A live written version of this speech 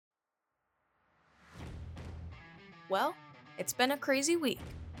Well, it's been a crazy week.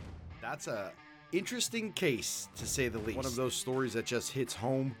 That's a interesting case, to say the least. One of those stories that just hits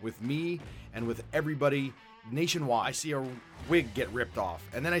home with me and with everybody nationwide. I see a wig get ripped off,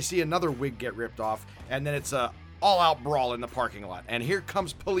 and then I see another wig get ripped off, and then it's a all-out brawl in the parking lot. And here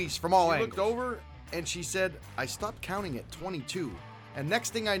comes police from all angles. She looked over, and she said, I stopped counting at 22. And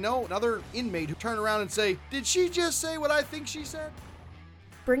next thing I know, another inmate who turned around and say, did she just say what I think she said?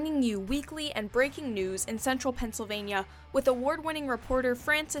 Bringing you weekly and breaking news in central Pennsylvania with award-winning reporter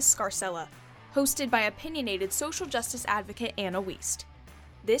Francis Scarcella, hosted by opinionated social justice advocate Anna Wiest.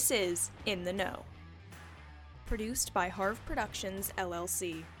 This is In the Know. Produced by Harv Productions,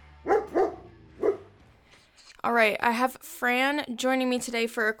 LLC. All right, I have Fran joining me today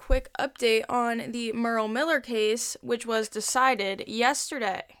for a quick update on the Myrle Miller case, which was decided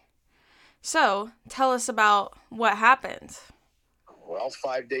yesterday. So, tell us about what happened. Well,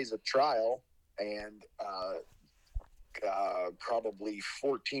 5 days of trial and probably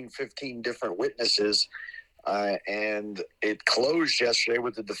 14, 15 different witnesses. And it closed yesterday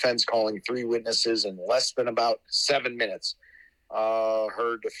with the defense calling 3 witnesses in less than about 7 minutes.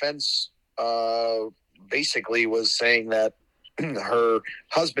 Her defense basically was saying that her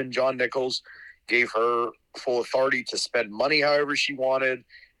husband, John Nichols, gave her full authority to spend money however she wanted,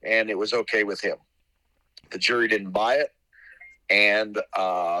 and it was okay with him. The jury didn't buy it, and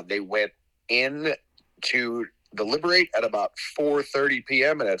they went in to deliberate at about 4:30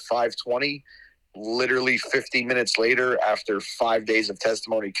 p.m., and at 5:20, literally 50 minutes later, after 5 days of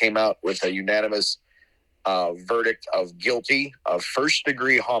testimony, came out with a unanimous verdict of guilty of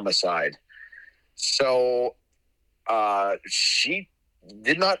first-degree homicide. So she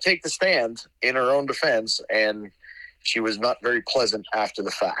did not take the stand in her own defense, and she was not very pleasant after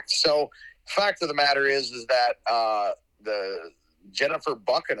the fact. So fact of the matter is that the Jennifer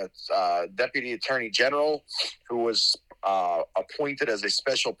Buchan, Deputy Attorney General, who was appointed as a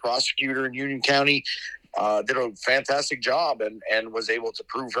special prosecutor in Union County, did a fantastic job and was able to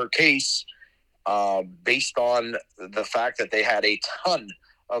prove her case based on the fact that they had a ton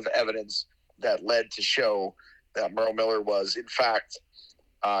of evidence that led to show that Myrle Miller was, in fact,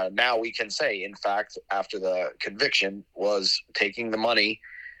 now we can say, in fact, after the conviction, was taking the money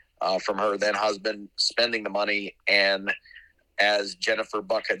from her then husband, spending the money, and as Jennifer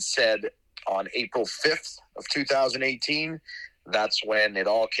Buck had said on April 5th of 2018, that's when it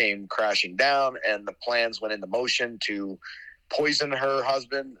all came crashing down and the plans went into motion to poison her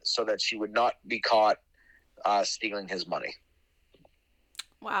husband so that she would not be caught stealing his money.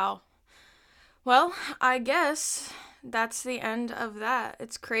 Wow. Well, I guess that's the end of that.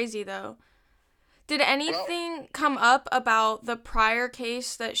 It's crazy, though. Did anything come up about the prior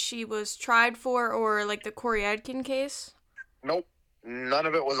case that she was tried for, or like the Corey Adkin case? Nope. None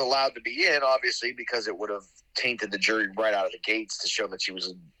of it was allowed to be in, obviously, because it would have tainted the jury right out of the gates to show that she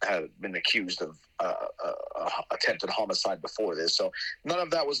had been accused of attempted homicide before this. So none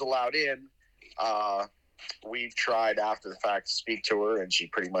of that was allowed in. We've tried after the fact to speak to her, and she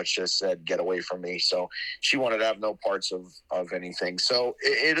pretty much just said, get away from me. So she wanted to have no parts of anything. So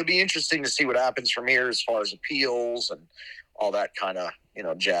it'll be interesting to see what happens from here as far as appeals and all that kind of,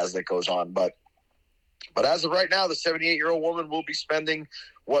 jazz that goes on. But as of right now, the 78-year-old woman will be spending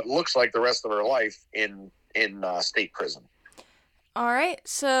what looks like the rest of her life in state prison. All right,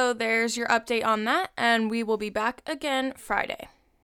 so there's your update on that, and we will be back again Friday.